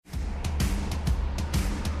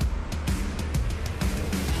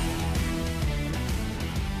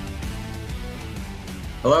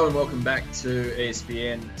Hello and welcome back to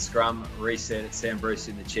ESPN Scrum Reset. It's Sam Bruce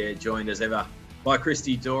in the chair, joined as ever by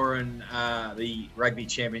Christy Doran. The Rugby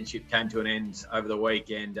Championship came to an end over the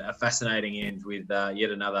weekend, a fascinating end with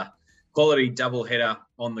yet another quality doubleheader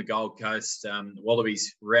on the Gold Coast.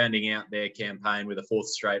 Wallabies rounding out their campaign with a fourth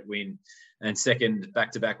straight win and second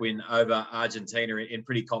back-to-back win over Argentina in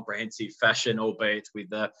pretty comprehensive fashion, albeit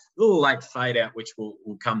with a little late fade-out, which we'll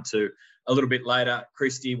come to a little bit later.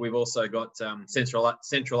 Christy, we've also got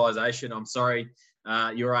centralisation.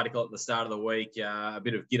 Your article at the start of the week, a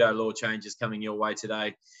bit of Giteau law changes coming your way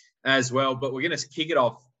today as well. But we're going to kick it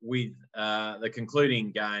off with the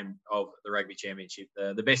concluding game of the Rugby Championship,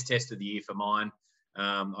 the best test of the year for mine.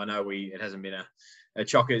 I know it hasn't been a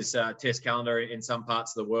Chockers test calendar in some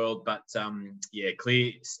parts of the world, but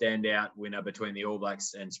clear standout winner between the All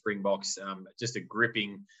Blacks and Springboks. Just a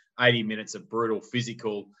gripping 80 minutes of brutal,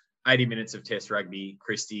 physical, 80 minutes of test rugby,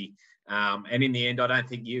 Christy. And in the end, I don't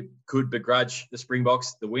think you could begrudge the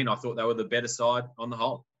Springboks the win. I thought they were the better side on the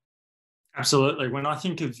whole. Absolutely. When I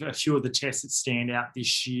think of a few of the tests that stand out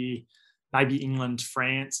this year, maybe England,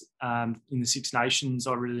 France, in the Six Nations,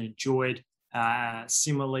 I really enjoyed.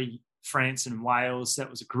 Similarly, France and Wales,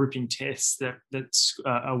 that was a gripping test. That's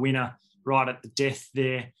a winner right at the death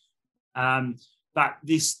there. But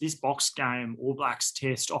this Box game, All Blacks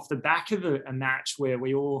test, off the back of a match where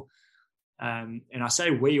we all, and I say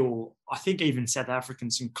we all, I think even South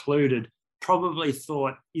Africans included, probably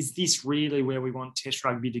thought, is this really where we want test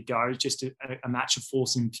rugby to go? Just a match of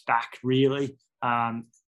forcing back, really,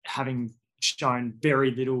 having shown very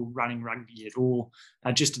little running rugby at all,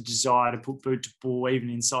 just a desire to put boot to ball even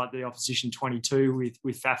inside the opposition 22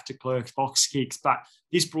 with Faf de Klerk's box kicks. But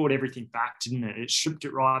this brought everything back, didn't it? It stripped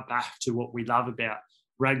it right back to what we love about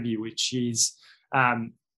rugby, which is,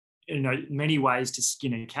 in many ways to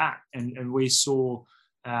skin a cat. And we saw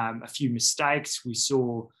a few mistakes. We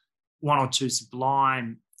saw one or two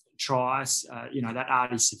sublime tries. That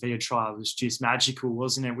Ardie Savea try was just magical,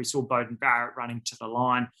 wasn't it? We saw Beauden Barrett running to the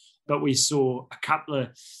line, but we saw a couple of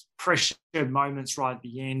pressure moments right at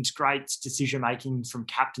the end. Great decision-making from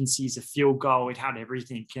captaincies, a field goal. It had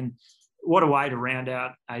everything. And what a way to round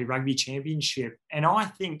out a rugby championship. And I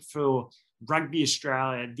think for Rugby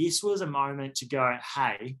Australia, this was a moment to go,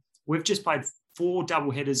 hey, we've just played 4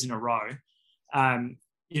 doubleheaders in a row.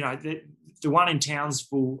 The one in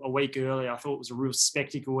Townsville a week earlier, I thought was a real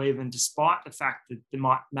spectacle, even despite the fact that the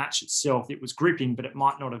match itself, it was gripping, but it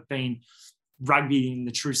might not have been rugby in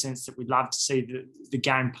the true sense that we'd love to see the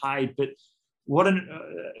game played. But what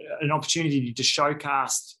an opportunity to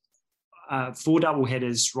showcase 4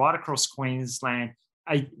 doubleheaders right across Queensland,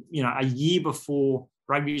 a year before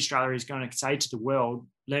Rugby Australia is going to say to the world,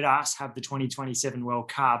 let us have the 2027 World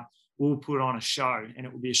Cup. We'll put on a show, and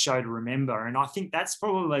it will be a show to remember. And I think that's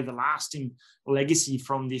probably the lasting legacy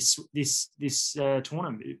from this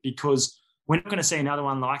tournament, because we're not going to see another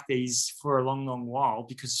one like these for a long, long while,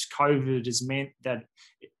 because COVID has meant that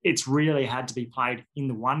it's really had to be played in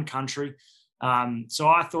the one country. So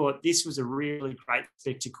I thought this was a really great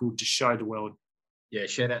spectacle to show the world. Yeah,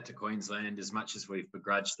 shout out to Queensland, as much as we've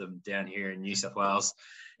begrudged them down here in New South Wales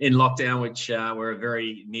in lockdown, which we're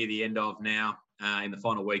very near the end of now. In the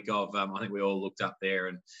final week of, I think we all looked up there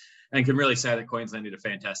and can really say that Queensland did a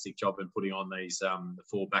fantastic job in putting on these the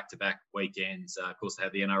 4 back-to-back weekends. Of course, they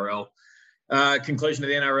had the NRL conclusion of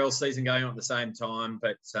the NRL season going on at the same time.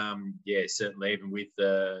 But, certainly even with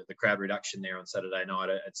the crowd reduction there on Saturday night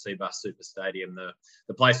at Cbus Super Stadium,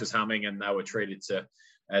 the place was humming, and they were treated to,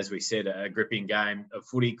 as we said, a gripping game of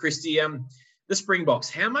footy. Christy, the Springboks,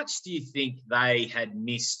 how much do you think they had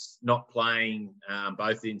missed not playing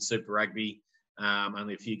both in Super Rugby,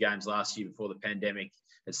 only a few games last year before the pandemic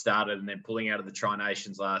had started, and then pulling out of the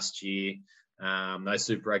Tri-Nations last year, no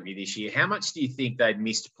Super Rugby this year? How much do you think they'd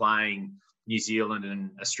missed playing New Zealand and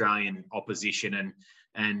Australian opposition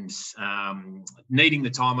and needing the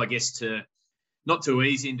time, I guess, to not to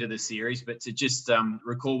ease into the series, but to just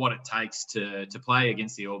recall what it takes to play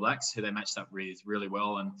against the All Blacks, who they matched up with really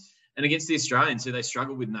well, and against the Australians, who they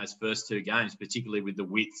struggled with in those first 2 games, particularly with the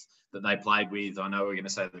width that they played with. I know we're going to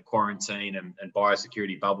say the quarantine and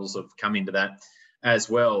biosecurity bubbles have come into that as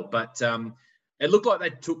well. But it looked like they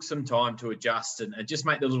took some time to adjust and just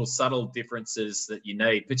make the little subtle differences that you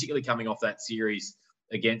need, particularly coming off that series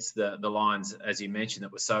against the Lions, as you mentioned,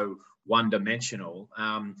 that was so one-dimensional.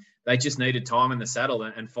 They just needed time in the saddle,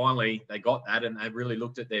 and finally they got that, and they really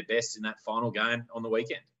looked at their best in that final game on the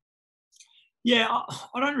weekend. Yeah,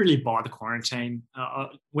 I don't really buy the quarantine.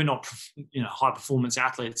 We're not, high-performance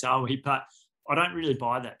athletes, are we? But I don't really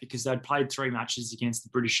buy that, because they'd played 3 matches against the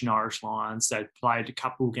British and Irish Lions. They'd played a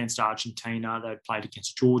couple against Argentina. They'd played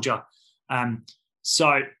against Georgia.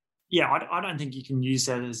 So, yeah, I don't think you can use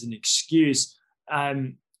that as an excuse.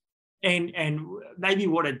 And maybe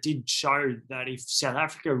what it did show that if South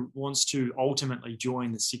Africa wants to ultimately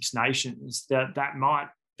join the Six Nations, that might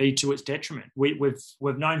be to its detriment.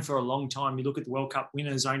 We've known for a long time. You look at the World Cup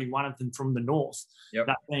winners, only one of them from the north,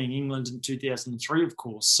 that being England in 2003, of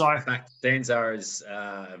course. So, in fact, Danzar is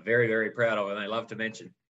very, very proud of it, and they love to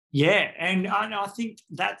mention. Yeah, and I think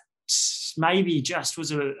that maybe just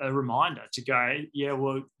was a reminder to go, yeah,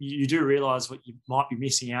 well, you do realise what you might be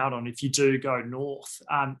missing out on if you do go north.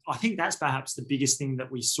 I think that's perhaps the biggest thing that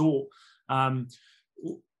we saw.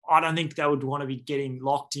 I don't think they would want to be getting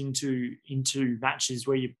locked into matches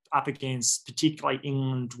where you're up against particularly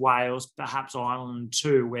England, Wales, perhaps Ireland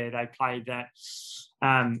too, where they played that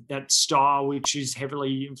style, which is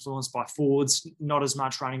heavily influenced by forwards, not as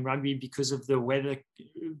much running rugby because of the weather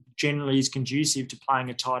generally is conducive to playing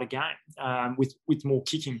a tighter game with more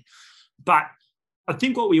kicking. But I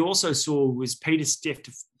think what we also saw was Pieter-Steph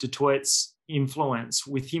du Toit's influence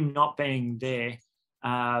with him not being there.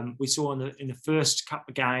 We saw in the first couple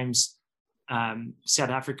of games, South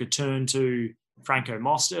Africa turned to Franco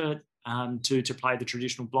Mostert to play the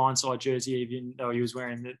traditional blindside jersey, even though he was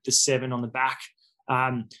wearing the 7 on the back.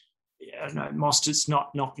 Mostert's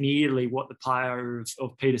not nearly what the player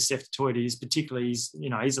of Pieter-Steph du Toit is, particularly he's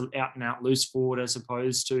an out-and-out loose forward as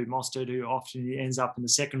opposed to Mostert, who often ends up in the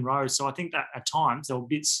second row. So I think that at times they're a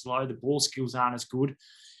bit slow. The ball skills aren't as good.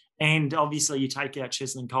 And obviously you take out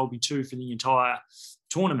Cheslin Kolbe too for the entire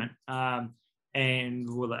tournament, and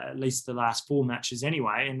well, at least the last 4 matches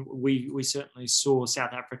anyway. And we certainly saw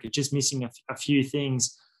South Africa just missing a few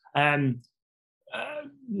things.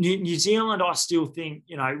 New Zealand, I still think,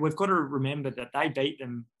 we've got to remember that they beat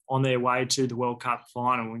them on their way to the World Cup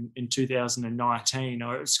final in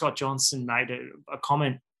 2019. Scott Johnson made a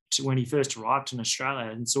comment when he first arrived in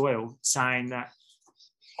Australia in soil, saying that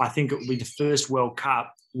I think it would be the first World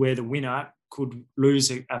Cup where the winner could lose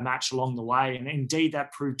a match along the way. And indeed,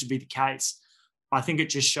 that proved to be the case. I think it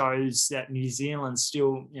just shows that New Zealand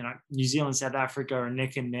still, New Zealand, South Africa are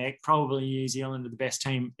neck and neck. Probably New Zealand are the best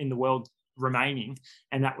team in the world remaining.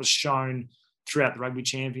 And that was shown throughout the Rugby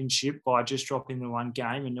Championship by just dropping the one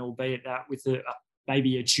game, and albeit that with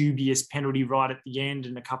maybe a dubious penalty right at the end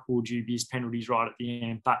and a couple of dubious penalties right at the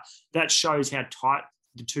end. But that shows how tight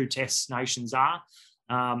the 2 test nations are.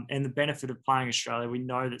 And the benefit of playing Australia, we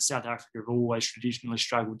know that South Africa have always traditionally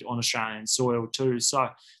struggled on Australian soil too. So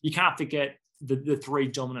you can't forget the 3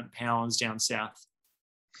 dominant powers down south.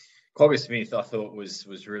 Clogger Smith, I thought,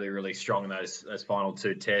 was really, really strong in those final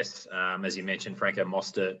 2 tests. As you mentioned, Franco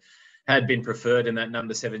Mostert had been preferred in that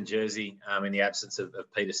number 7 jersey in the absence of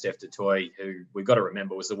Pieter-Steph du Toit, who we've got to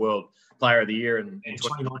remember was the World Player of the Year in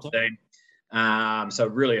 2019. So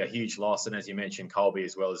really a huge loss. And as you mentioned, Kolbe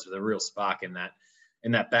as well, is a real spark in that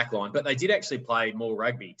back line. But they did actually play more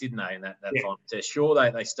rugby, didn't they, in that final test? Sure,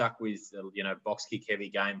 they stuck with, box kick heavy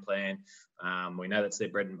game plan. We know that's their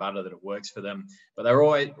bread and butter, that it works for them. But they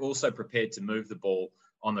were also prepared to move the ball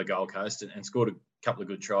on the Gold Coast and scored a couple of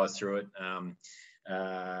good tries through it.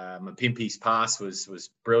 Mapimpi's pass was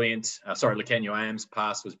brilliant. Lukhanyo-Am's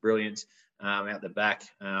pass was brilliant out the back.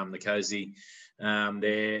 Nkosi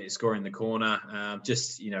there scoring the corner.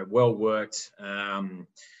 Well worked.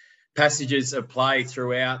 Passages of play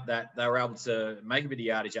throughout that they were able to make a bit of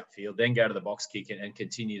yardage upfield, then go to the box kick and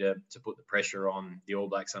continue to put the pressure on the All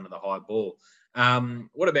Blacks under the high ball.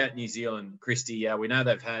 What about New Zealand, Christy? We know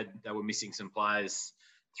they were missing some players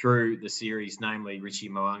through the series, namely Richie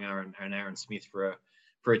Mo'unga and Aaron Smith for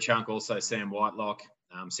a chunk. Also Sam Whitelock.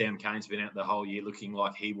 Sam Cane's been out the whole year, looking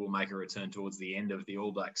like he will make a return towards the end of the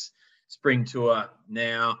All Blacks spring tour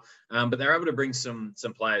now, but they're able to bring some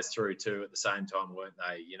players through too at the same time, weren't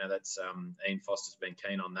they? That's Ian Foster's been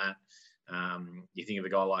keen on that. You think of a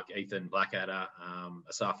guy like Ethan Blackadder,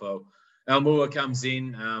 Asafo Almua comes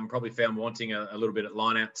in, probably found wanting a little bit at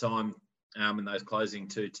line-out time in those closing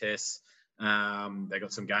 2 tests. They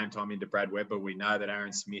got some game time into Brad Weber. We know that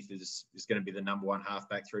Aaron Smith is going to be the number 1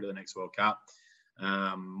 halfback through to the next World Cup.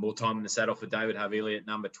 More time in the saddle for David Havili at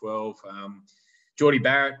number 12. Geordie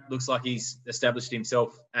Barrett looks like he's established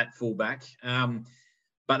himself at fullback,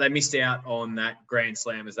 but they missed out on that Grand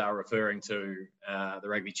Slam, as they were referring to the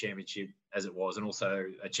Rugby Championship as it was, and also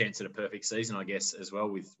a chance at a perfect season, I guess, as well,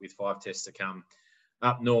 with 5 tests to come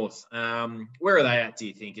up north. Where are they at, do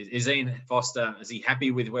you think? Is Ian Foster, is he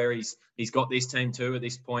happy with where he's got this team to at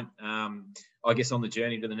this point, I guess, on the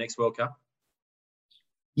journey to the next World Cup?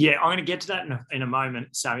 Yeah, I'm going to get to that in a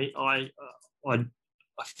moment, Sammy.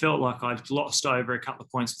 I felt like I'd glossed over a couple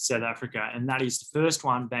of points with South Africa, and that is the first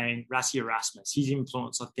one being Rassie Erasmus. His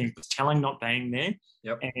influence, I think, was telling not being there.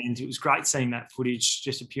 Yep. And it was great seeing that footage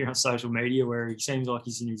just appear on social media where he seems like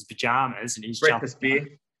he's in his pajamas and he's breakfast jumping.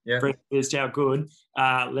 beer. Yeah. Breakfast, how good.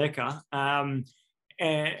 Lekker.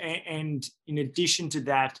 And in addition to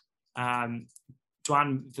that,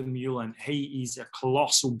 Duan Vermeulen, he is a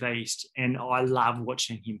colossal beast, and I love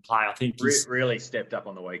watching him play. I think he's really stepped up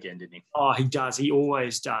on the weekend, didn't he? Oh, he does. He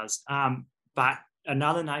always does. But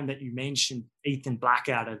another name that you mentioned, Ethan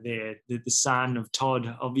Blackadder there, the son of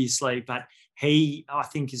Todd, obviously, but he, I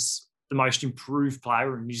think, is the most improved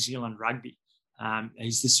player in New Zealand rugby.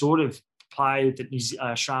 He's the sort of player that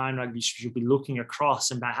Australian rugby should be looking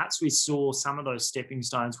across, and perhaps we saw some of those stepping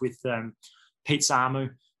stones with Pete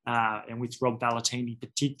Samu and with Rob Ballatini,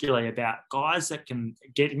 particularly about guys that can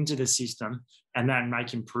get into the system and then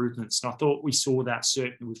make improvements. And I thought we saw that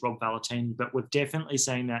certainly with Rob Ballatini, but we've definitely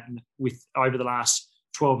seen that with over the last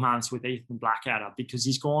 12 months with Ethan Blackadder, because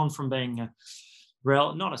he's gone from being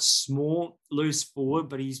not a small, loose forward,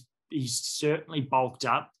 but he's certainly bulked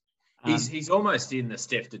up. He's almost in the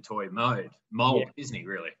Steph Dutoit mold, isn't he,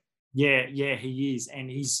 really? Yeah, he is. And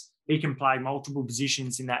he can play multiple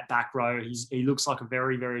positions in that back row. He looks like a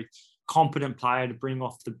very, very competent player to bring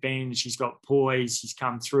off the bench. He's got poise. He's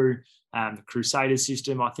come through the Crusader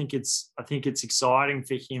system. I think it's exciting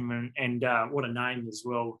for him, and what a name as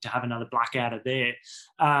well to have another Blackadder there.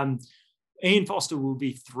 Ian Foster will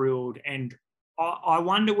be thrilled, and I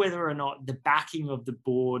wonder whether or not the backing of the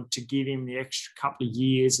board to give him the extra couple of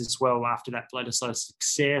years as well after that Bledisloe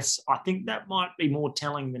success, I think that might be more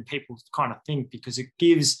telling than people kind of think, because it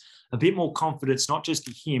gives a bit more confidence, not just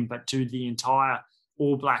to him, but to the entire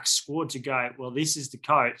All Black squad to go, well, this is the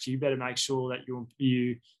coach. You better make sure that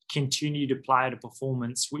you continue to play at a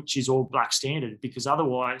performance which is All Black standard, because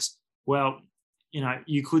otherwise, well,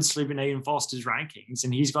 you could slip in Ian Foster's rankings,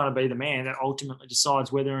 and he's going to be the man that ultimately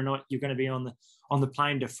decides whether or not you're going to be on the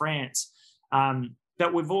plane to France.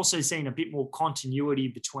 But we've also seen a bit more continuity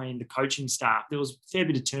between the coaching staff. There was a fair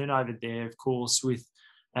bit of turnover there, of course, with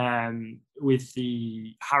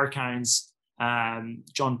the Hurricanes,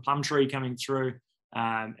 John Plumtree coming through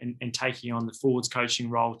and taking on the forwards coaching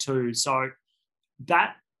role too. So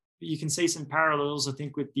that you can see some parallels, I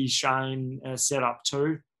think, with the Australian setup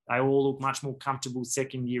too. They all look much more comfortable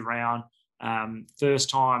second year round. First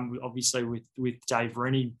time, obviously, with Dave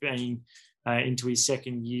Rennie being into his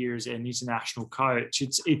second year as an international coach.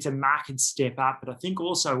 It's a marked step up. But I think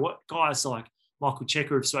also what guys like Michael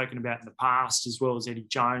Cheika have spoken about in the past, as well as Eddie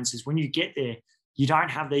Jones, is when you get there, you don't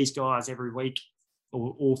have these guys every week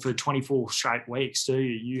or for 24 straight weeks, do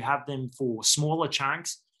you? You have them for smaller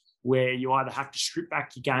chunks where you either have to strip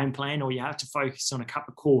back your game plan or you have to focus on a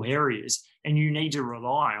couple of core areas, and you need to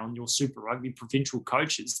rely on your Super Rugby provincial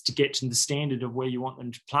coaches to get to the standard of where you want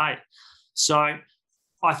them to play. So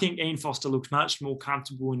I think Ian Foster looks much more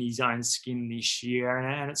comfortable in his own skin this year,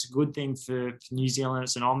 and it's a good thing for New Zealand.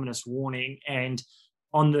 It's an ominous warning. And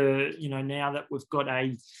on the, now that we've got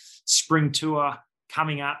a spring tour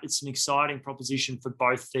coming up, it's an exciting proposition for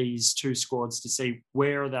both these two squads to see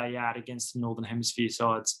where are they at against the Northern Hemisphere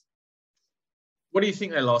sides. What do you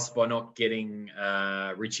think they lost by not getting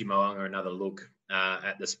Richie Mo'unga another look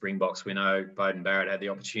at the Springboks? We know Beauden Barrett had the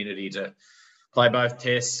opportunity to play both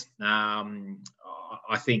tests.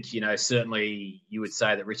 I think, certainly you would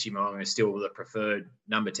say that Richie Mo'unga is still the preferred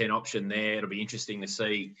number 10 option there. It'll be interesting to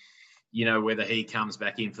see, whether he comes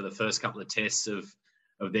back in for the first couple of tests of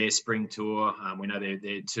their spring tour. We know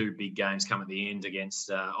their two big games come at the end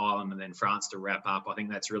against Ireland and then France to wrap up. I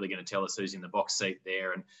think that's really going to tell us who's in the box seat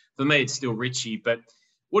there. And for me, it's still Richie. But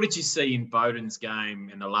what did you see in Beauden's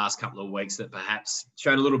game in the last couple of weeks that perhaps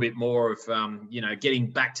showed a little bit more of,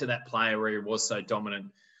 getting back to that player where he was so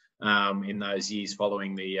dominant in those years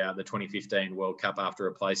following the 2015 World Cup after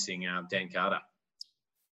replacing Dan Carter?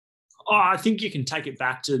 I think you can take it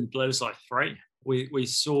back to Bledisloe 3. We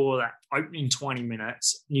saw that opening 20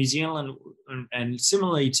 minutes, New Zealand, and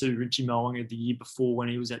similarly to Richie Mo'unga the year before when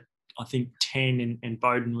he was at, I think, 10 and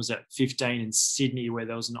Beauden was at 15 in Sydney, where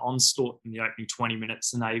there was an onslaught in the opening 20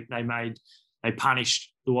 minutes, and they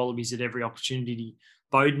punished the Wallabies at every opportunity.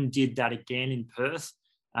 Beauden did that again in Perth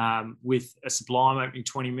with a sublime opening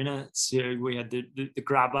 20 minutes. We had the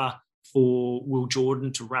grabber for Will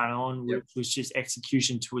Jordan to run on, which was just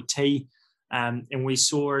execution to a T. And we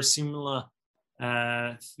saw a similar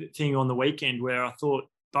thing on the weekend where I thought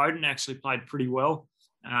Beauden actually played pretty well.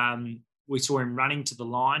 We saw him running to the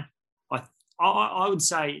line. I would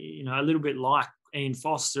say, a little bit like Ian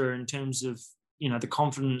Foster in terms of, the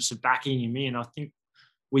confidence of backing him in. I think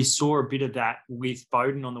we saw a bit of that with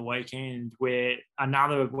Beauden on the weekend, where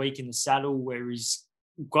another week in the saddle where he's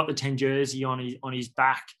got the 10 jersey on his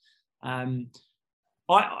back.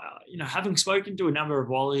 Having spoken to a number of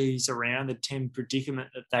Wallabies around the 10 predicament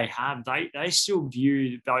that they have, they still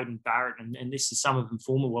view Beauden Barrett, and this is some of them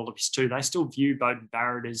former Wallabies too, they still view Beauden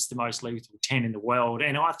Barrett as the most lethal 10 in the world.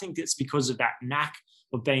 And I think it's because of that knack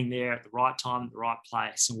of being there at the right time, at the right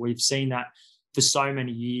place. And we've seen that for so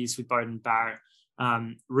many years with Beauden Barrett.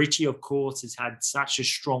 Richie, of course, has had such a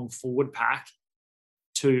strong forward pack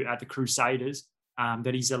at the Crusaders,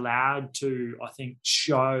 that he's allowed to, I think,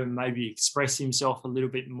 show, maybe express himself a little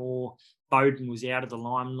bit more. Beauden was out of the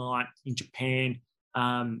limelight in Japan.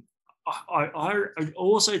 I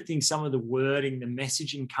also think some of the wording, the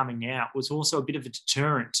messaging coming out was also a bit of a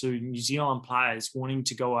deterrent to New Zealand players wanting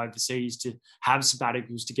to go overseas to have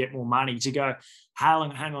sabbaticals to get more money, to go,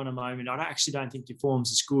 hang on a moment, I actually don't think your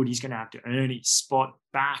form's as good. He's going to have to earn his spot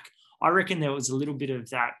back. I reckon there was a little bit of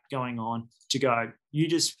that going on to go, you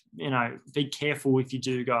just, be careful if you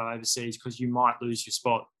do go overseas because you might lose your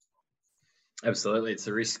spot. Absolutely. It's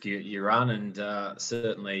a risk you run. And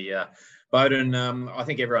certainly Beauden, I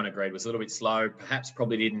think everyone agreed, was a little bit slow, perhaps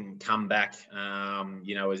probably didn't come back,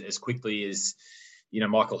 as quickly as,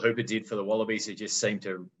 Michael Hooper did for the Wallabies. He just seemed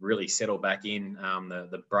to really settle back in.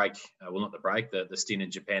 The break, not the break, the stint in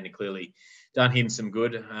Japan had clearly done him some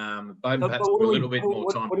good. Beauden perhaps a little bit more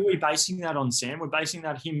time. What are we basing that on, Sam? We're basing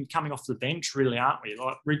that him coming off the bench, really, aren't we?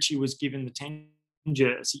 Like Richie was given the 10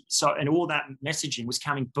 jersey. So, and all that messaging was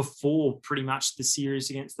coming before pretty much the series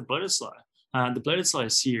against the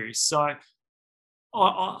Bledisloe series. So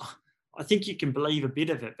I think you can believe a bit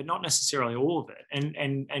of it, but not necessarily all of it.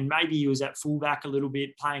 And maybe he was at fullback a little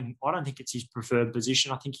bit playing. I don't think it's his preferred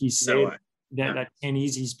position. I think he said that 10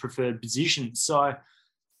 is his preferred position. So,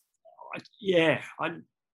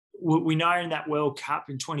 we know in that World Cup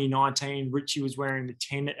in 2019, Richie was wearing the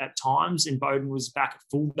 10 at times and Beauden was back at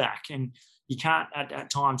fullback. And you can't at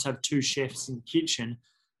times have two chefs in the kitchen.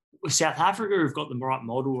 South Africa have got the right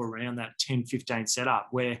model around that 10-15 setup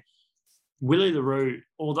where Willie le Roux,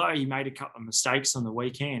 although he made a couple of mistakes on the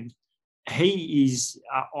weekend, he is,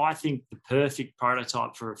 I think, the perfect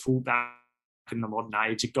prototype for a fullback in the modern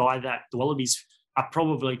age, a guy that the Wallabies are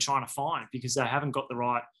probably trying to find because they haven't got the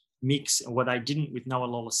right mix, or they didn't with Noah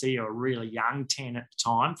Lolesio, a really young 10 at the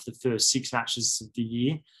time for the first 6 matches of the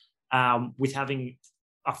year, with having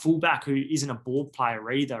a fullback who isn't a ball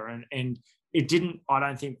player either. And it didn't, I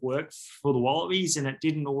don't think, work for the Wallabies, and it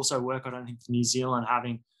didn't also work, I don't think, for New Zealand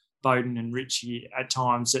having Beauden and Richie at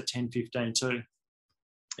times at 10-15 too.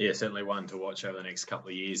 Yeah, certainly one to watch over the next couple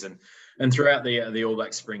of years and throughout the All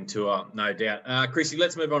Black Spring Tour, no doubt. Chrissy,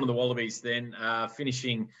 let's move on to the Wallabies then,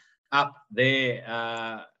 finishing up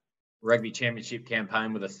their rugby championship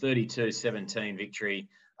campaign with a 32-17 victory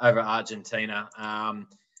over Argentina.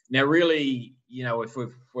 Now, really, if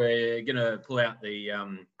we're going to pull out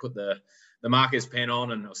put the marker's pen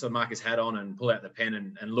on and so marker's hat on and pull out the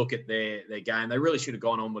pen and look at their game, they really should have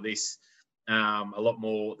gone on with this a lot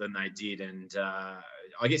more than they did. And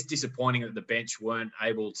I guess disappointing that the bench weren't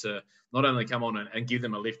able to not only come on and give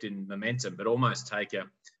them a lift in momentum, but almost take a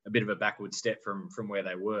bit of a backward step from where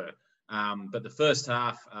they were. But the first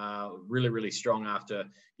half, really, really strong after,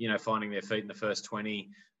 finding their feet in the first 20.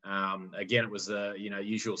 Again, it was the,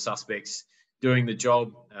 usual suspects doing the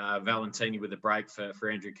job. Valentini with the break for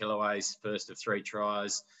Andrew Kellaway's first of 3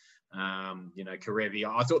 tries. Karevi.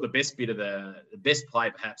 I thought the best bit of the best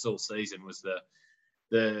play perhaps all season was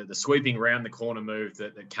the sweeping round the corner move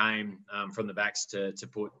that came from the backs to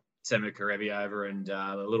put Samu Karevi over, and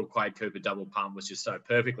the little Quade Cooper double pump was just so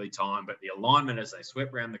perfectly timed. But the alignment as they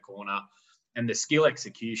swept round the corner and the skill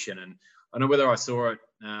execution, and I don't know whether I saw it,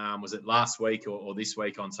 was it last week or this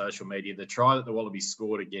week on social media, the try that the Wallabies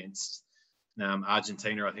scored against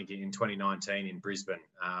Argentina, I think in 2019 in Brisbane,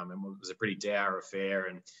 and it was a pretty dour affair,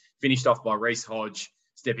 and finished off by Reece Hodge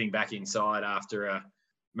stepping back inside after a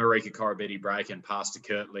Marika Koroibete break and pass to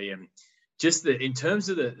Kirtley. And just in terms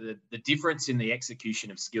of the difference in the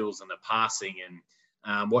execution of skills and the passing,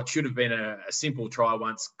 and what should have been a simple try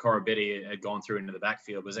once Koroibete had gone through into the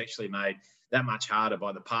backfield was actually made that much harder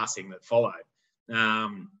by the passing that followed.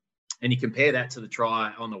 And you compare that to the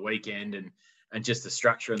try on the weekend, and just the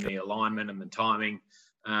structure and the alignment and the timing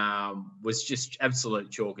was just absolute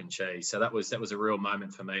chalk and cheese. So that was a real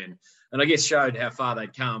moment for me, and I guess showed how far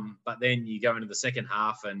they'd come. But then you go into the second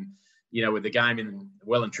half, and with the game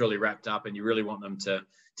well and truly wrapped up, and you really want them to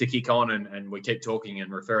kick on, and we keep talking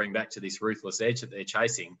and referring back to this ruthless edge that they're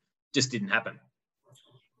chasing, just didn't happen.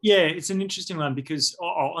 Yeah, it's an interesting one because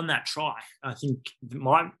on that try, I think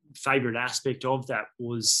my favourite aspect of that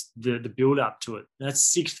was the build up to it.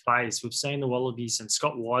 That's sixth phase. We've seen the Wallabies, and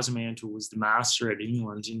Scott Wisemantle was the master at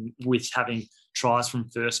England with having tries from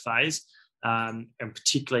first phase, and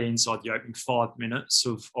particularly inside the opening 5 minutes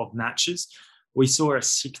of matches. We saw a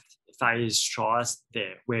sixth phase tries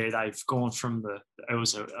there where they've gone from it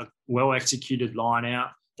was a well executed line out.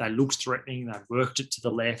 They looked threatening. They've worked it to the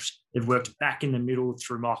left. They've worked it back in the middle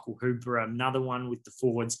through Michael Hooper, another one with the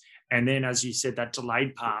forwards. And then, as you said, that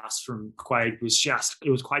delayed pass from Quade was it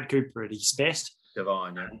was Quade Cooper at his best.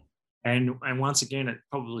 Divine, yeah. And once again, it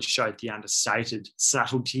probably showed the understated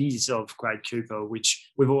subtleties of Quade Cooper, which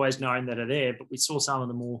we've always known that are there, but we saw some of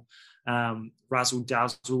the more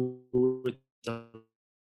razzle-dazzle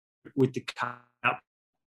with the cup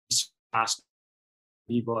pass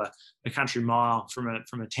by a country mile from a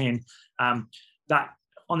 10. That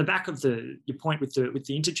on the back of your point with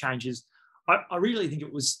the interchanges, I really think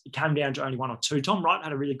it came down to only one or two. Tom Wright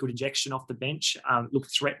had a really good injection off the bench,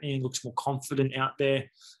 looked threatening, looks more confident out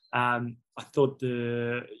there. I thought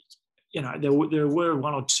there were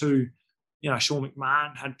one or two. Sean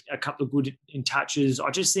McMahon had a couple of good in touches.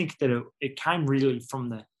 I just think that it came really from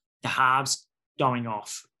the halves going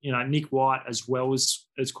off. Nick White as well as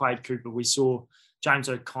Quade Cooper. We saw James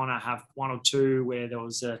O'Connor have one or two where there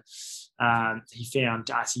was he found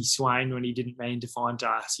Darcy Swain when he didn't mean to find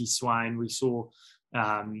Darcy Swain. We saw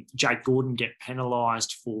Jake Gordon get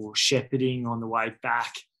penalised for shepherding on the way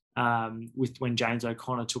back when James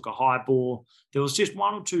O'Connor took a high ball. There was just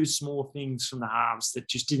one or two small things from the halves that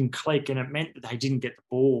just didn't click, and it meant that they didn't get the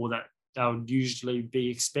ball that they would usually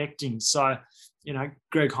be expecting. So,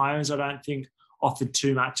 Greg Holmes, I don't think offered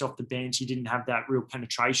too much off the bench. He didn't have that real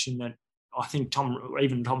penetration that I think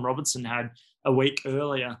Tom Robertson had a week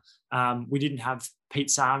earlier. We didn't have Pete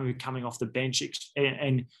Samu coming off the bench,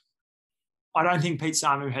 and I don't think Pete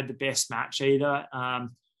Samu had the best match either.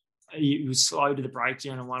 He was slow to the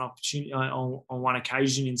breakdown on one opportunity on one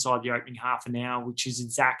occasion inside the opening half an hour, which is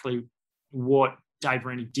exactly what Dave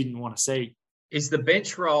Rennie didn't want to see. Is the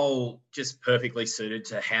bench role just perfectly suited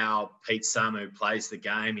to how Pete Samu plays the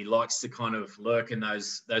game? He likes to kind of lurk in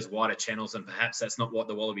those wider channels, and perhaps that's not what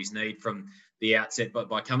the Wallabies need from the outset. But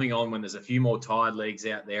by coming on when there's a few more tired legs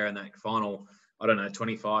out there in that final,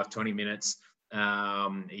 20 minutes,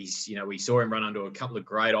 we saw him run onto a couple of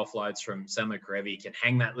great offloads from Samu Kerevi. He can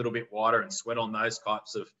hang that little bit wider and sweat on those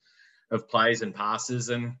types of plays and passes.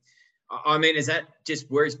 And I mean, is that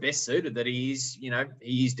just where he's best suited, that he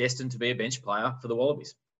is destined to be a bench player for the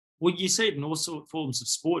Wallabies? Well, you see it in all sorts of forms of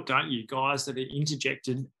sport, don't you? Guys that are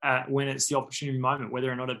interjected when it's the opportunity moment,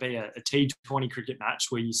 whether or not it be a T20 cricket match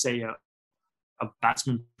where you see a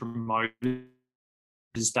batsman promoted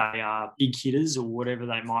as they are big hitters or whatever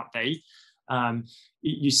they might be.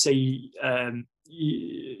 You see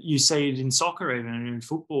it in soccer, even in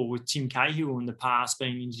football, with Tim Cahill in the past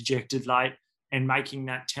being interjected late and making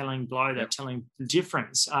that telling blow, that telling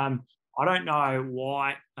difference. I don't know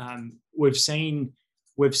why we've seen.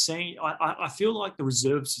 I feel like the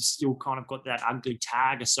reserves have still kind of got that ugly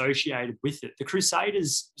tag associated with it. The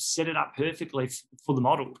Crusaders set it up perfectly for the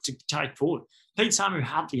model to take forward. Pete Samu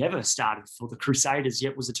hardly ever started for the Crusaders,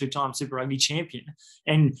 yet was a two-time Super Rugby champion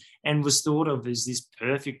and was thought of as this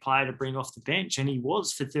perfect player to bring off the bench. And he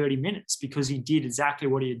was for 30 minutes because he did exactly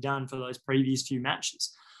what he had done for those previous few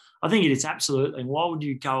matches. I think it is absolutely. And why would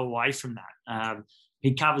you go away from that?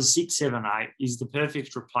 He covers 6, 7, 8. He's the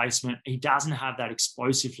perfect replacement. He doesn't have that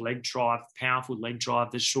explosive leg drive, powerful leg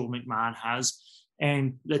drive that Sean McMahon has.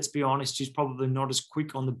 And let's be honest, he's probably not as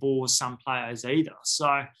quick on the ball as some players either.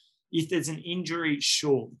 So if there's an injury,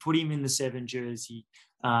 sure, put him in the 7 jersey.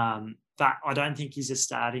 But I don't think he's a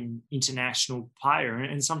starting international player.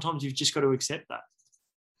 And sometimes you've just got to accept that.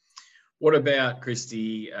 What about,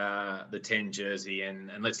 Christy, the 10 jersey? And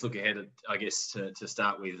let's look ahead, I guess, to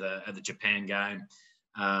start with at the Japan game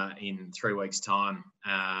in 3 weeks' time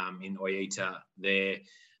in Oita there,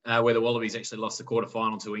 where the Wallabies actually lost the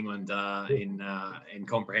quarterfinal to England in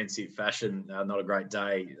comprehensive fashion. Not a great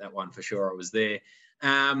day, that one for sure. I was there.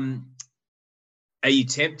 Are you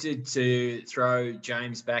tempted to throw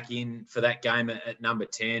James back in for that game at number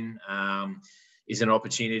 10? Is an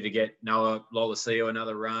opportunity to get Noah Lolesio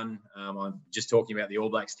another run. I'm just talking about the All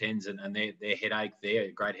Blacks 10s and their headache there,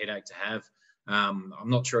 a great headache to have. I'm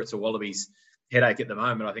not sure it's a Wallabies headache at the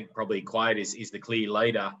moment. I think probably Quade is the clear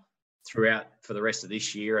leader throughout for the rest of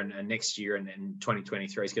this year and next year, and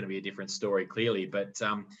 2023 is going to be a different story, clearly. But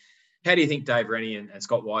how do you think Dave Rennie and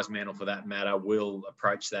Scott Wisemantle, for that matter, will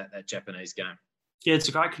approach that Japanese game? Yeah, it's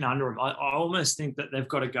a great conundrum. I almost think that they've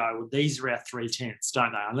got to go, well, these are our 310s,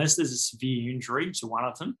 don't they? Unless there's a severe injury to one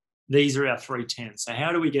of them, these are our 310s. So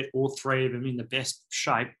how do we get all three of them in the best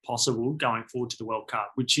shape possible going forward to the World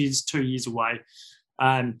Cup, which is 2 years away?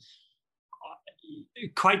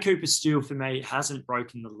 Quade Cooper still, for me, hasn't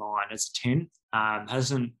broken the line as a 10.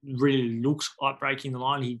 Hasn't really looked like breaking the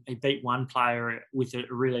line. He beat one player with a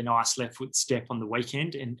really nice left foot step on the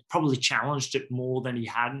weekend and probably challenged it more than he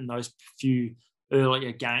had in those few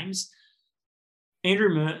earlier games.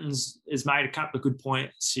 Andrew Mertens has made a couple of good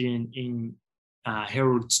points in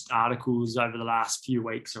Herald's articles over the last few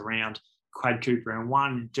weeks around Quade Cooper, and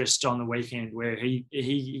one just on the weekend where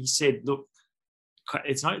he said, look,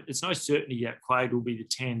 it's no certainty that Quade will be the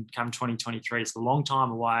 10 come 2023. It's a long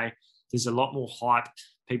time away. There's a lot more hype.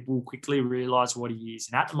 People will quickly realise what he is.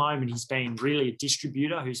 And at the moment, he's been really a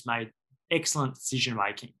distributor who's made excellent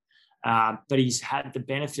decision-making. But he's had the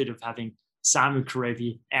benefit of having Samu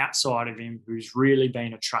Kerevi outside of him, who's really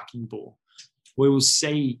been a trucking ball. We will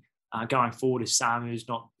see going forward if Samu's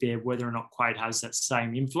not there, whether or not Quade has that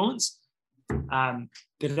same influence.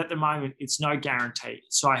 But at the moment, it's no guarantee.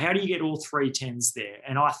 So how do you get all 310s there?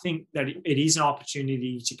 And I think that it is an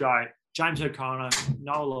opportunity to go James O'Connor,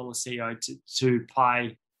 Noah Lolesio to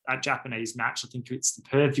play a Japanese match. I think it's the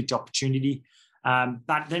perfect opportunity.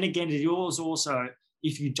 But then again, it is also,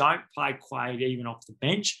 if you don't play Quade even off the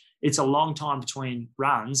bench, it's a long time between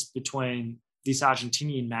runs between this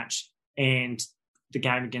Argentinian match and the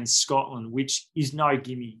game against Scotland, which is no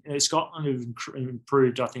gimme. Scotland have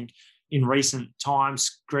improved, I think, in recent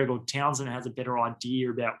times. Gregor Townsend has a better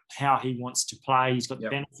idea about how he wants to play. He's got the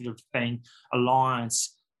benefit of being a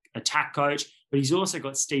Lions attack coach, but he's also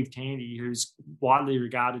got Steve Tandy, who's widely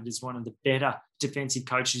regarded as one of the better defensive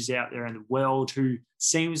coaches out there in the world, who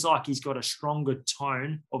seems like he's got a stronger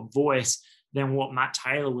tone of voice than what Matt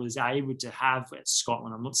Taylor was able to have at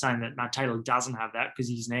Scotland. I'm not saying that Matt Taylor doesn't have that, because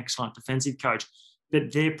he's an excellent defensive coach,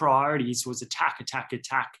 but their priorities was attack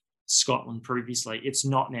Scotland previously. It's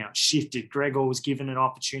not now. It's shifted. Gregor was given an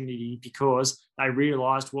opportunity because they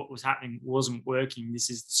realised what was happening wasn't working. This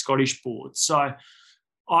is the Scottish board. So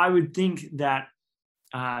I would think that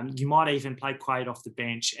you might even play Quade off the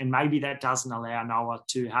bench, and maybe that doesn't allow Noah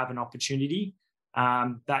to have an opportunity.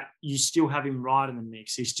 But you still have him right in the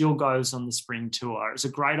mix. He still goes on the spring tour. It's a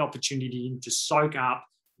great opportunity to soak up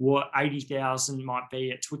what 80,000 might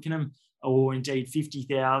be at Twickenham, or indeed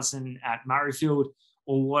 50,000 at Murrayfield,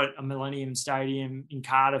 or what a Millennium Stadium in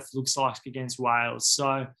Cardiff looks like against Wales.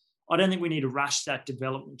 So I don't think we need to rush that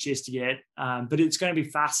development just yet, but it's going to be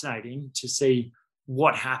fascinating to see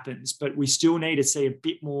what happens. But we still need to see a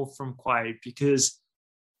bit more from Quade, because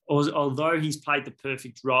although he's played the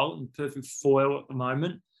perfect role and perfect foil at the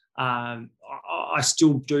moment, I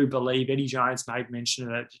still do believe Eddie Jones made mention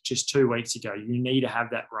of it just 2 weeks ago. You need to have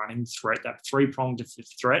that running threat, that three-pronged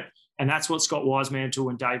threat. And that's what Scott Wisemantle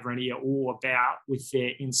and Dave Rennie are all about with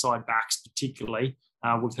their inside backs particularly.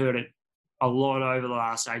 We've heard it a lot over the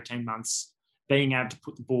last 18 months, being able to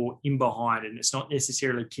put the ball in behind, and it's not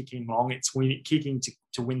necessarily kicking long, it's kicking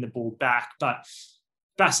to win the ball back. But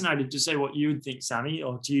fascinated to see what you would think, Sammy,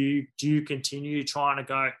 or do you continue trying to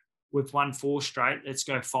go with 1-4 straight? Let's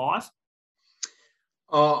go 5.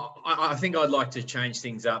 I think I'd like to change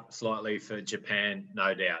things up slightly for Japan,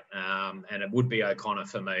 no doubt. And it would be O'Connor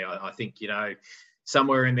for me. I think,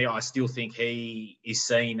 somewhere in there, I still think he is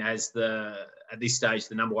seen as at this stage,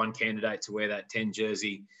 the number one candidate to wear that 10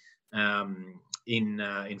 jersey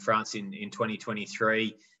in France in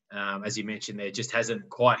 2023. As you mentioned there, just hasn't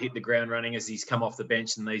quite hit the ground running as he's come off the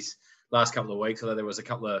bench in these last couple of weeks, although there was a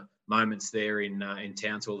couple of moments there in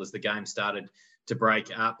Townsville as the game started to break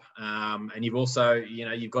up. And you've also,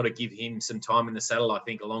 you've got to give him some time in the saddle, I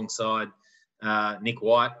think, alongside Nick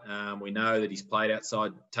White. We know that he's played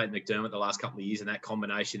outside Tate McDermott the last couple of years, and that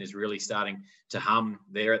combination is really starting to hum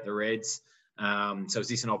there at the Reds. So is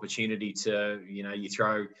this an opportunity to, you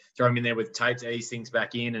throw him in there with Tate to ease things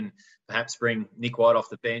back in, and perhaps bring Nick White off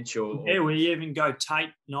the bench? Yeah, we even go Tate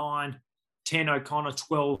 9, 10 O'Connor,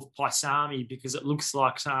 12 Paisami, because it looks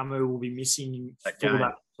like Samu will be missing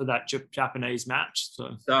for that Japanese match.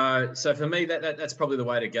 So for me, that's probably the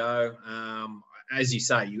way to go. As you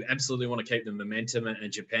say, you absolutely want to keep the momentum,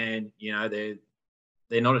 and Japan,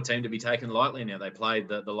 they're not a team to be taken lightly now. They played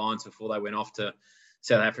the Lions before they went off to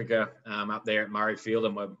South Africa up there at Murrayfield,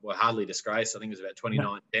 and were hardly disgraced. I think it was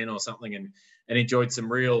about 29-10 or something, and enjoyed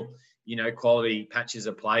some real, quality patches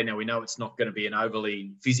of play. Now, we know it's not going to be an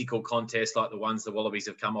overly physical contest like the ones the Wallabies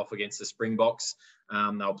have come off against the Springboks.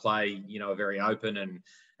 They'll play, a very open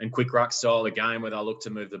and quick ruck style of game where they'll look to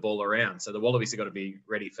move the ball around. So the Wallabies have got to be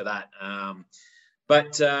ready for that.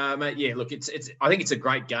 But mate, yeah, look, it's. I think it's a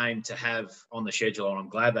great game to have on the schedule, and I'm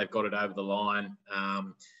glad they've got it over the line.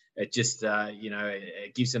 It just,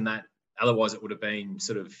 it gives them that. Otherwise, it would have been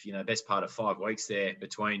sort of, best part of 5 weeks there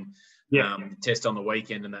between test on the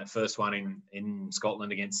weekend and that first one in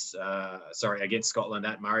Scotland against Scotland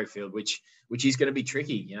at Murrayfield, which is going to be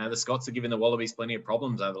tricky. The Scots are giving the Wallabies plenty of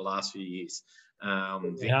problems over the last few years.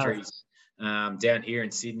 Victories down here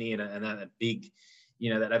in Sydney and that big.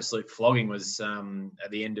 That absolute flogging was at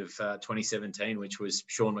the end of 2017, which was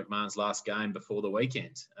Sean McMahon's last game before the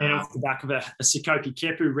weekend. And off the back of a Sikopi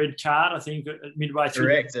Kepu red card, I think, midway through.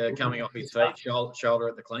 Correct, coming off his feet, shoulder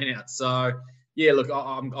at the clean-out. So, yeah, look,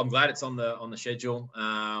 I'm glad it's on the schedule.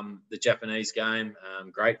 The Japanese game,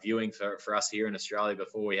 great viewing for us here in Australia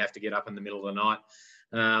before we have to get up in the middle of the night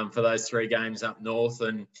for those 3 games up north.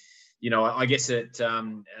 And I guess it's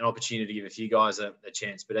an opportunity to give a few guys a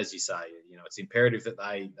chance. But as you say, it's imperative that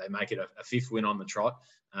they make it a 5th win on the trot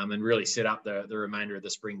and really set up the remainder of the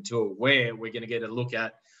spring tour, where we're going to get a look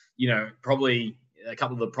at, probably a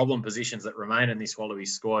couple of the problem positions that remain in this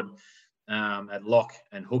Wallabies squad at lock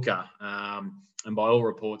and hooker. And by all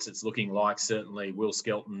reports, it's looking like certainly Will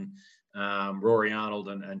Skelton, Rory Arnold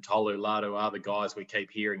and Tolu Lado are the guys we keep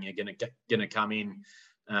hearing are going to come in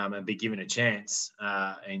and be given a chance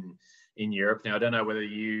in Europe. Now, I don't know whether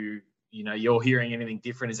you're hearing anything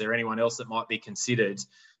different. Is there anyone else that might be considered?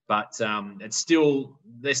 But they're still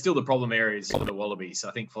the problem areas for the Wallabies.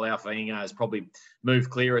 I think Folau Fainga'a has probably moved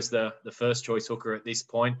clear as the first choice hooker at this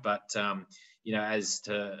point. But as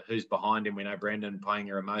to who's behind him, we know Brendan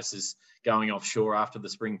Paenga-Amosa's going offshore after the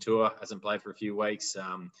spring tour, hasn't played for a few weeks.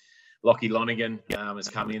 Lockie Lonergan has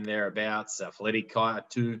come in thereabouts. Feleti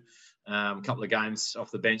Kaiatu. A couple of games off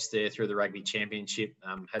the bench there through the Rugby Championship.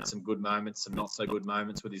 Had some good moments, some not so good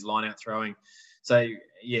moments with his line-out throwing. So,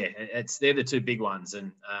 yeah, they're the 2 big ones.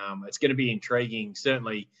 And it's going to be intriguing.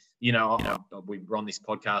 Certainly, we were on this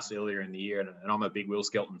podcast earlier in the year, and I'm a big Will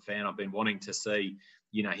Skelton fan. I've been wanting to see,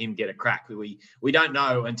 him get a crack. We don't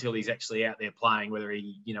know until he's actually out there playing whether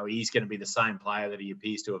he's going to be the same player that he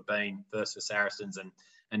appears to have been first for Saracens and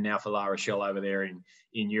now for La Rochelle over there in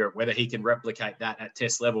Europe. Whether he can replicate that at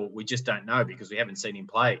test level, we just don't know because we haven't seen him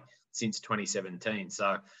play since 2017.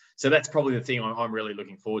 So that's probably the thing I'm really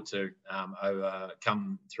looking forward to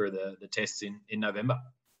come through the tests in November.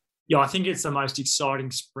 Yeah, I think it's the most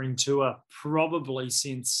exciting spring tour probably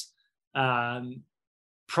since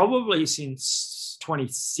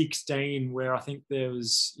 2016, where I think there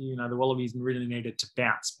was, the Wallabies really needed to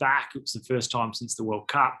bounce back. It was the first time since the World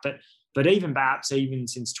Cup, but even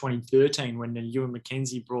since 2013, when Ewan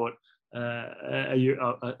McKenzie brought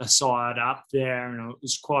a side up there, and it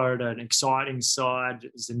was quite an exciting side.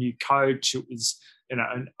 As a new coach, it was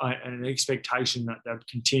an expectation that they'd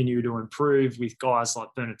continue to improve with guys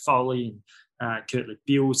like Bernard Foley and Kurtley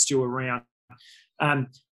Beale still around.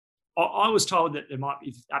 I was told that there might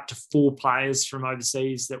be up to 4 players from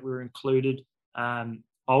overseas that were included.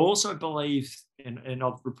 I also believe, and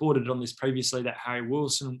I've reported on this previously, that Harry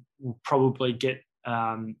Wilson will probably get,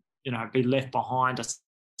 be left behind. I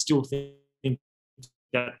still think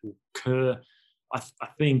that will occur. I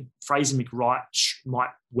think Fraser McWright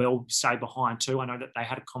might well stay behind too. I know that they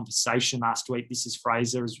had a conversation last week. This is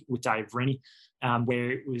Fraser with Dave Rennie,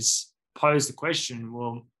 where it was posed the question,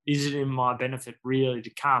 well, is it in my benefit really to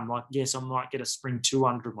come? Like, yes, I might get a spring 2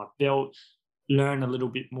 under my belt, learn a little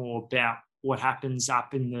bit more about what happens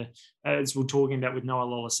up in the, as we're talking about with Noah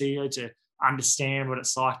Lolesio, to understand what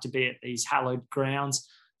it's like to be at these hallowed grounds,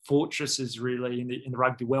 fortresses really in the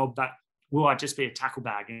rugby world. But will I just be a tackle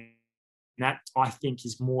bag? And that, I think,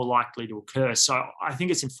 is more likely to occur. So I think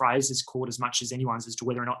it's in Fraser's court as much as anyone's as to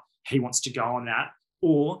whether or not he wants to go on that,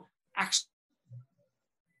 or actually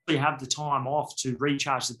have the time off to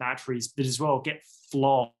recharge the batteries, but as well get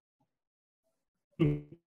flogged.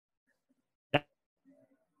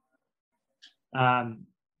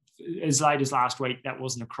 As late as last week, that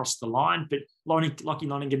wasn't across the line, but Lockie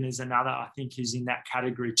Lonergan is another, I think, who's in that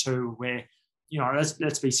category too, where,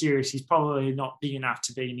 let's be serious, he's probably not big enough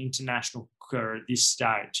to be an international hooker at this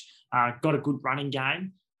stage. Got a good running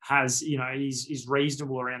game, has, he's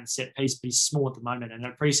reasonable around the set piece, but he's small at the moment, and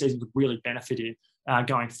a pre-season could really benefit him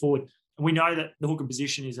going forward. And we know that the hooker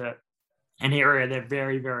position is an area they're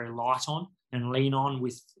very, very light on and lean on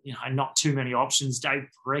with, not too many options. Dave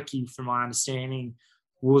Parecki, from my understanding,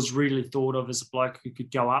 was really thought of as a bloke who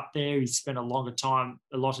could go up there. He spent a lot of time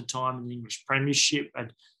in the English Premiership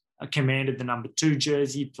and commanded the number 2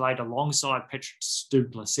 jersey, played alongside Patrick du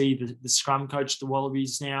Plessis, the scrum coach of the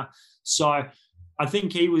Wallabies now. So I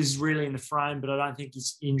think he was really in the frame, but I don't think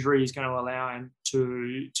his injury is going to allow him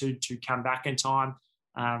to come back in time.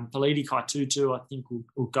 Palidi Kaitutu, I think,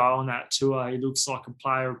 will go on that tour. He looks like a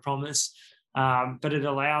player of promise. But it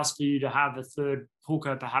allows for you to have a third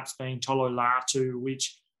hooker, perhaps being Tolo Latu,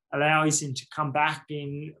 which allows him to come back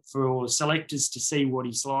in for selectors to see what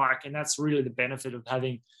he's like. And that's really the benefit of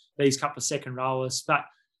having these couple of second rowers. But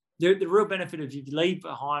the real benefit of if you leave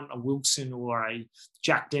behind a Wilson or a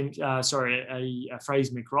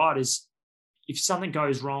Fraser McReight is if something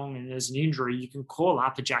goes wrong and there's an injury, you can call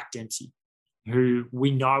up a Jack Dempsey, who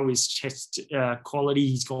we know is chest quality.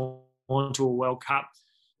 He's gone to a World Cup,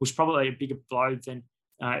 was probably a bigger blow than,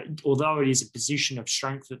 although it is a position of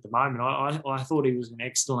strength at the moment. I thought he was an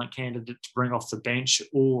excellent candidate to bring off the bench,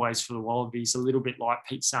 always for the Wallabies, a little bit like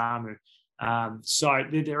Pete Samu. So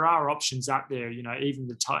there are options up there, even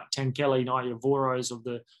the Ten Kelly, Nayavoros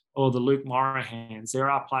or the Luke Morahans. There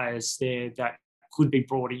are players there that could be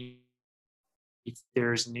brought in if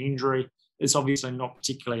there is an injury. It's obviously not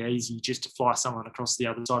particularly easy just to fly someone across the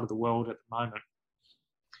other side of the world at the moment.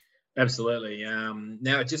 Absolutely.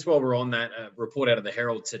 Now, just while we're on that, report out of the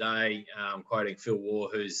Herald today, quoting Phil Waugh,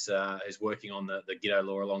 who's working on the Giddo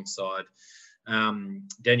law alongside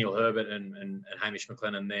Daniel Herbert and Hamish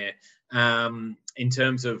McLennan there, in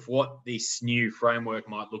terms of what this new framework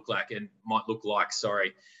might look like, and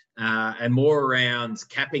more around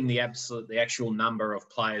capping the actual number of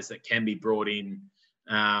players that can be brought in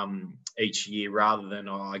each year, rather than,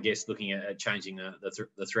 I guess, looking at changing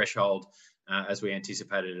the threshold as we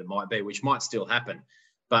anticipated it might be, which might still happen.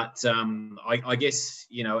 But I guess,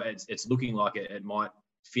 it's looking like it might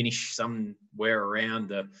finish somewhere around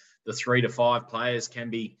the 3 to 5 players can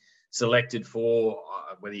be selected for,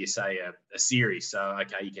 whether you say a series. So,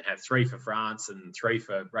 okay, you can have 3 for France and 3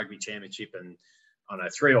 for Rugby Championship, and I don't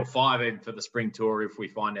know, 3 or 5 in for the spring tour if we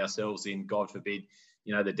find ourselves in, God forbid,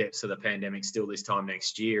 the depths of the pandemic still this time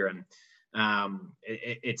next year. And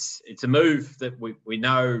it's a move that we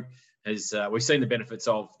know has we've seen the benefits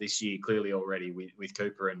of this year clearly already with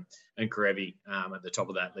Cooper and Kerevi at the top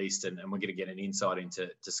of that list, and we're going to get an insight into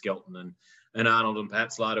Skelton and Arnold and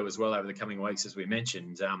perhaps Lado as well over the coming weeks, as we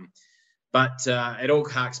mentioned. But it all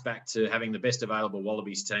harks back to having the best available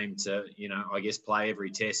Wallabies team to, I guess, play every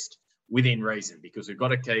test within reason, because we've got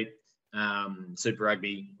to keep Super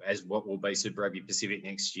Rugby as what will be Super Rugby Pacific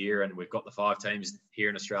next year, and we've got the 5 teams here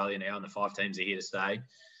in Australia now, and the 5 teams are here to stay.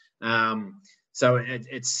 So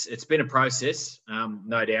it's been a process,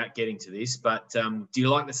 no doubt, getting to this. But do you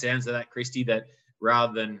like the sounds of that, Christy, that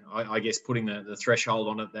rather than, I guess, putting the threshold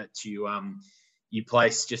on it, that you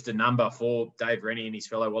place just a number for Dave Rennie and his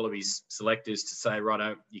fellow Wallabies selectors to say,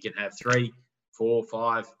 righto, you can have 3, 4,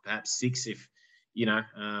 5, perhaps 6 if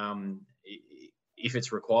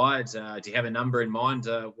it's required. Do you have a number in mind?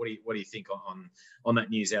 What do you think on that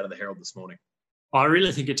news out of the Herald this morning? I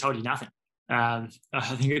really think it told you nothing. I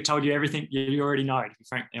think it told you everything you already know, to be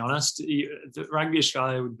frankly honest. The Rugby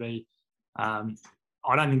Australia would be, I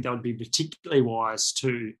don't think that would be particularly wise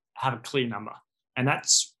to have a clear number. And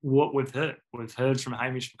that's what we've heard. We've heard from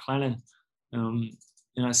Hamish McLennan.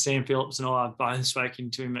 Sam Phillips and I have both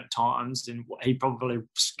spoken to him at times, and he probably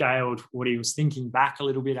scaled what he was thinking back a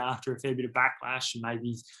little bit after a fair bit of backlash and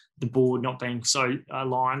maybe the board not being so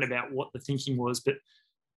aligned about what the thinking was. But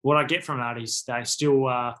what I get from that is they still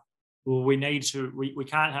we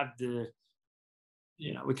can't have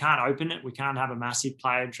we can't open it. We can't have a massive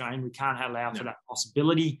player drain. We can't allow for that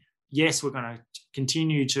possibility. Yes, we're going to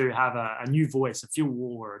continue to have a new voice, a Phil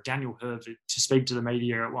Waugh or a Daniel Herbert, to speak to the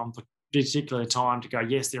media at one particular time to go,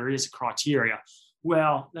 yes, there is a criteria.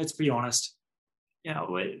 Well, let's be honest,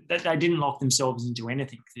 they didn't lock themselves into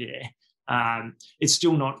anything there. It's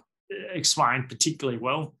still not explained particularly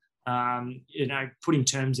well. Putting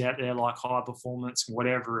terms out there like high performance and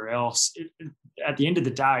whatever else, at the end of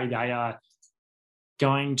the day, they are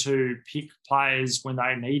going to pick players when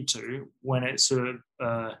they need to, when it's sort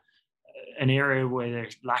of an area where they're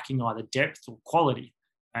lacking either depth or quality.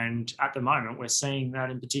 And at the moment, we're seeing that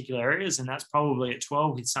in particular areas, and that's probably at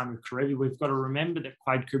 12 with Samu Kerevi. We've got to remember that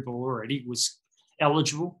Quade Cooper already was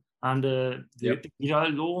eligible under the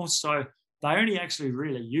Giddo law, so they only actually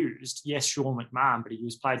really used, yes, Sean McMahon, but he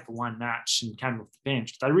was played for one match and came off the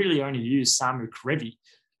bench. They really only used Samu Kerevi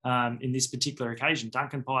in this particular occasion.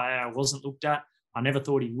 Duncan Paiao wasn't looked at. I never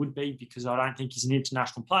thought he would be, because I don't think he's an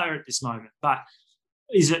international player at this moment. But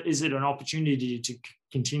is it an opportunity to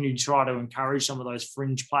continue to try to encourage some of those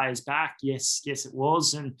fringe players back? Yes, it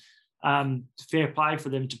was. And fair play for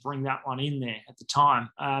them to bring that one in there at the time.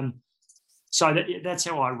 So that's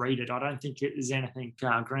how I read it. I don't think there's anything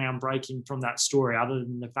groundbreaking from that story, other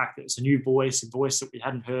than the fact that it's a new voice, a voice that we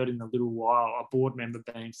hadn't heard in a little while, a board member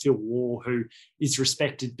being Phil Waugh, who is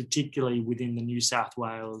respected particularly within the New South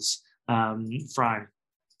Wales frame.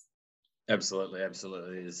 Absolutely. It's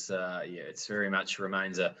it's very much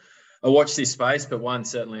remains a watch this space, but one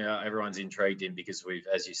certainly everyone's intrigued in, because we've,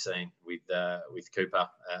 as you've seen with Cooper,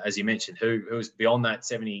 as you mentioned, who was beyond that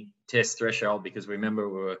 70 test threshold, because remember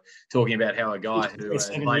we were talking about how a guy who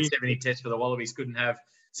played 70 tests for the Wallabies couldn't have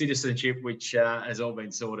citizenship, which has all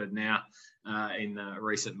been sorted now in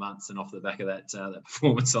recent months, and off the back of that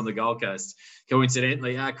performance on the Gold Coast.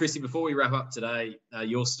 Coincidentally, Chrissy, before we wrap up today,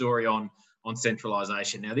 your story on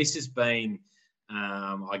centralisation. Now, this has been,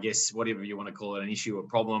 I guess, whatever you want to call it, an issue, a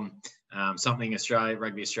problem, something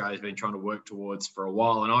Rugby Australia has been trying to work towards for a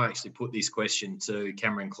while. And I actually put this question to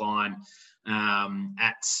Cameron Klein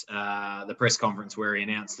at the press conference where he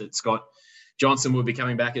announced that Scott Johnson would be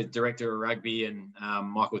coming back as director of rugby, and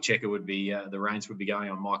Michael Cheika would be, the reins would be going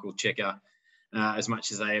on Michael Cheika as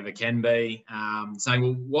much as they ever can be, saying,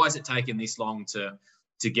 well, why has it taken this long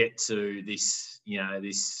to get to this,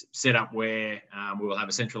 this setup where we will have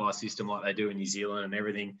a centralised system like they do in New Zealand, and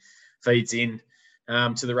everything feeds in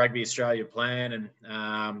to the Rugby Australia plan. And,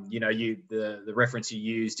 the reference you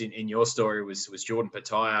used in your story was Jordan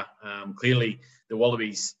Petaia. Clearly, the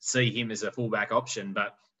Wallabies see him as a fullback option,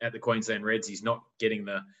 but at the Queensland Reds, he's not getting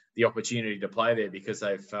the opportunity to play there because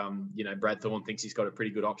they've, Brad Thorne thinks he's got a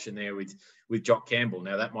pretty good option there with Jock Campbell.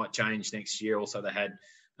 Now, that might change next year. Also, they had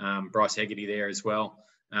Bryce Hegarty there as well.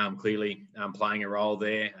 Clearly playing a role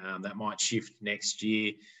there. That might shift next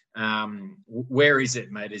year. Where is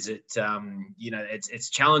it, mate? Is it, it's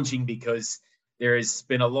challenging because there has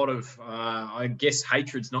been a lot of, I guess,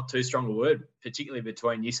 hatred's not too strong a word, particularly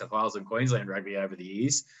between New South Wales and Queensland rugby over the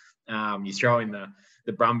years. You throw in the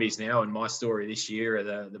Brumbies now, and my story this year,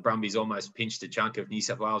 the Brumbies almost pinched a chunk of New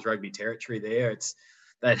South Wales rugby territory there.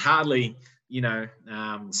 They'd hardly,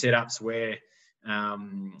 setups where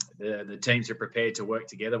the teams are prepared to work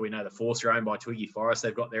together. We know the Force are owned by Twiggy Forrest.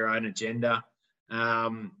 They've got their own agenda.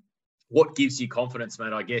 What gives you confidence,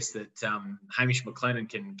 mate, I guess, that Hamish McLennan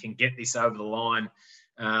can get this over the line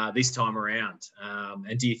this time around?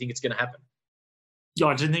 And do you think it's going to happen? Yeah,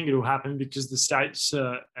 I do think it'll happen because the states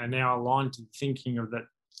are now aligned to thinking of that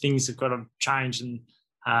things have got to change, and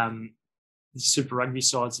the Super Rugby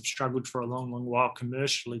sides have struggled for a long, long while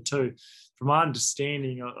commercially too. From my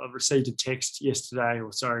understanding, I received a text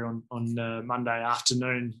on Monday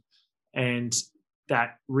afternoon, and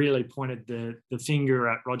that really pointed the finger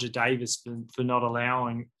at Roger Davis for not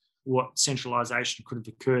allowing what centralisation could have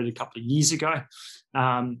occurred a couple of years ago.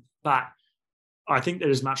 But I think there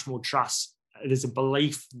is much more trust. There's a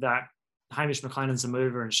belief that Hamish McLennan's a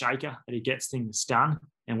mover and shaker, that he gets things done,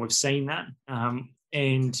 and we've seen that.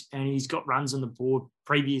 And he's got runs on the board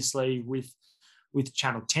previously with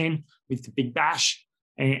Channel 10, with the Big Bash,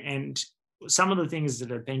 and some of the things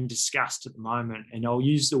that are being discussed at the moment, and I'll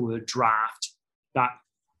use the word draft, but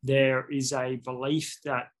there is a belief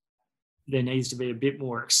that there needs to be a bit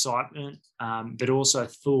more excitement, but also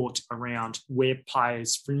thought around where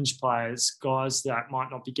players, fringe players, guys that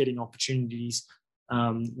might not be getting opportunities,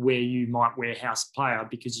 where you might warehouse a player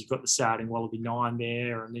because you've got the starting Wallaby 9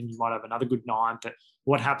 there, and then you might have another good 9. But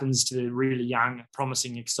what happens to the really young,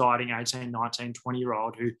 promising, exciting 18, 19,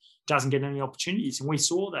 20-year-old who doesn't get any opportunities? And we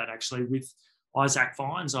saw that actually with Isaac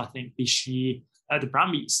Vines, I think, this year at the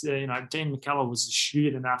Brumbies. Dean McCullough was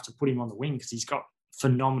assured enough to put him on the wing because he's got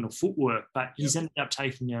phenomenal footwork, but he's ended up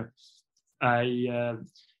taking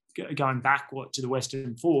going back to the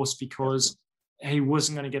Western Force because he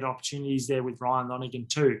wasn't going to get opportunities there with Ryan Lonergan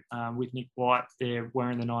too, with Nick White there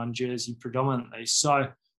wearing the 9 jersey predominantly. So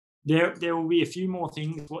there will be a few more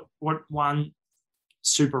things. What one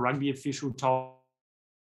Super Rugby official told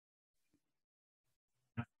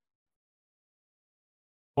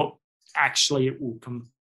what actually it will come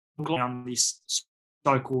on this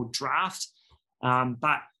so-called draft.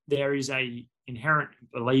 But there is a inherent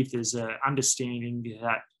belief, there's an understanding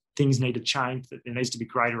that things need to change, that there needs to be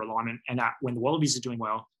greater alignment, and that when the Wallabies are doing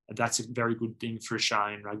well, that's a very good thing for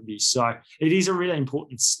Australian rugby. So it is a really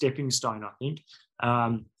important stepping stone, I think.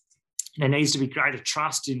 There needs to be greater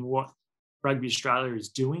trust in what Rugby Australia is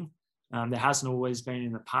doing. There hasn't always been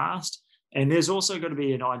in the past. And there's also got to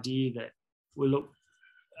be an idea that,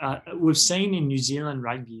 we've seen in New Zealand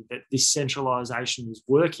rugby that this centralisation is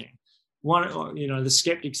working. The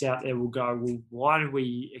skeptics out there will go, well, why are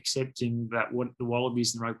we accepting that what the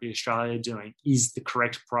Wallabies and Rugby Australia are doing is the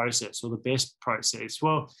correct process or the best process?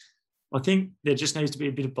 Well, I think there just needs to be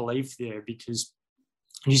a bit of belief there because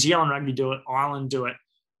New Zealand rugby do it, Ireland do it,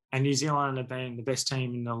 and New Zealand have been the best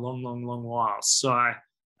team in a long, long, long while. So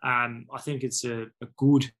I think it's a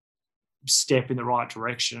good step in the right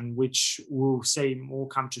direction, which we'll see more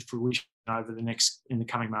come to fruition in the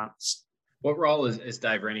coming months. What role has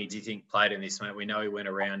Dave Rennie, do you think, played in this, mate? We know he went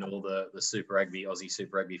around all the Super Rugby, Aussie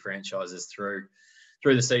Super Rugby franchises through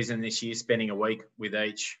the season this year, spending a week with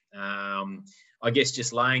each. I guess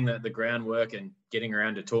just laying the groundwork and getting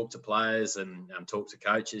around to talk to players and talk to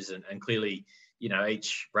coaches, and clearly,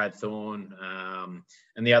 each Brad Thorne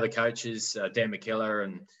and the other coaches, Dan McKellar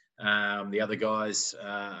and the other guys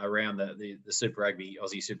around the Super Rugby,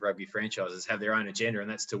 Aussie Super Rugby franchises have their own agenda, and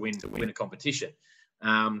that's to win a competition.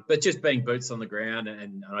 But just being boots on the ground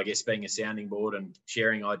and I guess being a sounding board and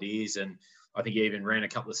sharing ideas, and I think he even ran a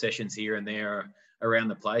couple of sessions here and there around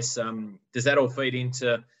the place. Does that all feed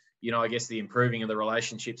into, I guess, the improving of the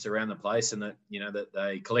relationships around the place, and that, that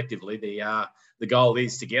they collectively, the goal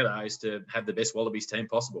is together is to have the best Wallabies team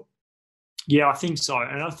possible? Yeah, I think so.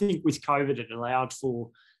 And I think with COVID, it allowed for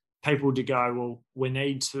people to go, well, we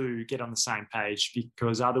need to get on the same page,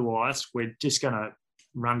 because otherwise we're just going to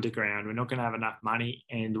run to ground. We're not going to have enough money,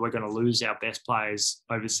 and we're going to lose our best players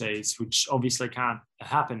overseas, which obviously can't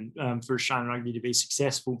happen for Australian rugby to be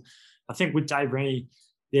successful. I think with Dave Rennie,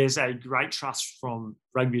 there's a great trust from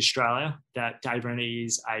Rugby Australia that Dave Rennie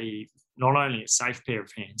is not only a safe pair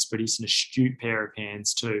of hands, but he's an astute pair of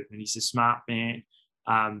hands too. And he's a smart man.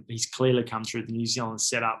 He's clearly come through the New Zealand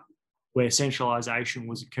setup where centralisation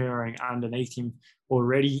was occurring underneath him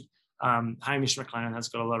already. Hamish McLennan has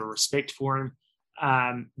got a lot of respect for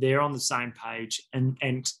him. They're on the same page. And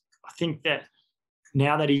I think that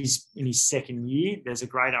now that he's in his second year, there's a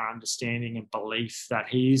greater understanding and belief that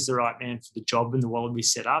he is the right man for the job in the Wallaby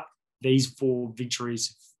setup. These 4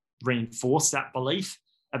 victories reinforce that belief,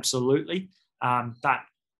 absolutely. But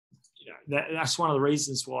that's one of the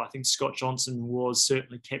reasons why I think Scott Johnson was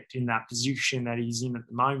certainly kept in that position that he's in at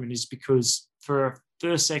the moment, is because for a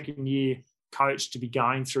first, second year coach to be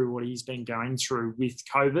going through what he's been going through with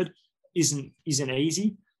COVID isn't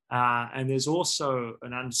easy. And there's also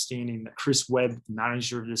an understanding that Chris Webb, the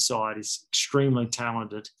manager of the side, is extremely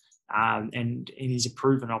talented, and he's a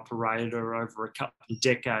proven operator over a couple of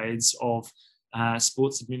decades of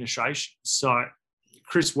sports administration. So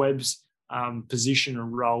Chris Webb's position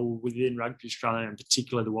and role within Rugby Australia, in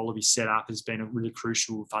particular the Wallaby setup, has been a really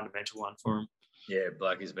crucial, fundamental one for him. Yeah,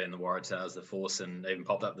 Blakey's been the Waratahs, the Force, and even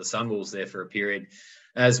popped up the Sunwolves there for a period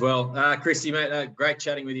as well. Christy, mate, great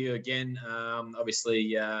chatting with you again.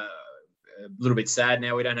 Obviously, a little bit sad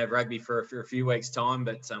now we don't have rugby for a few weeks' time,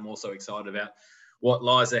 but I'm also excited about what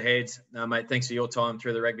lies ahead. Mate, thanks for your time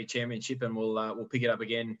through the Rugby Championship, and we'll pick it up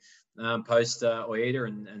again post Oida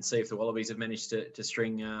and see if the Wallabies have managed to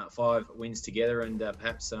string 5 wins together, and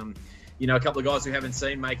perhaps a couple of guys we haven't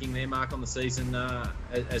seen making their mark on the season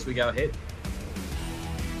as we go ahead.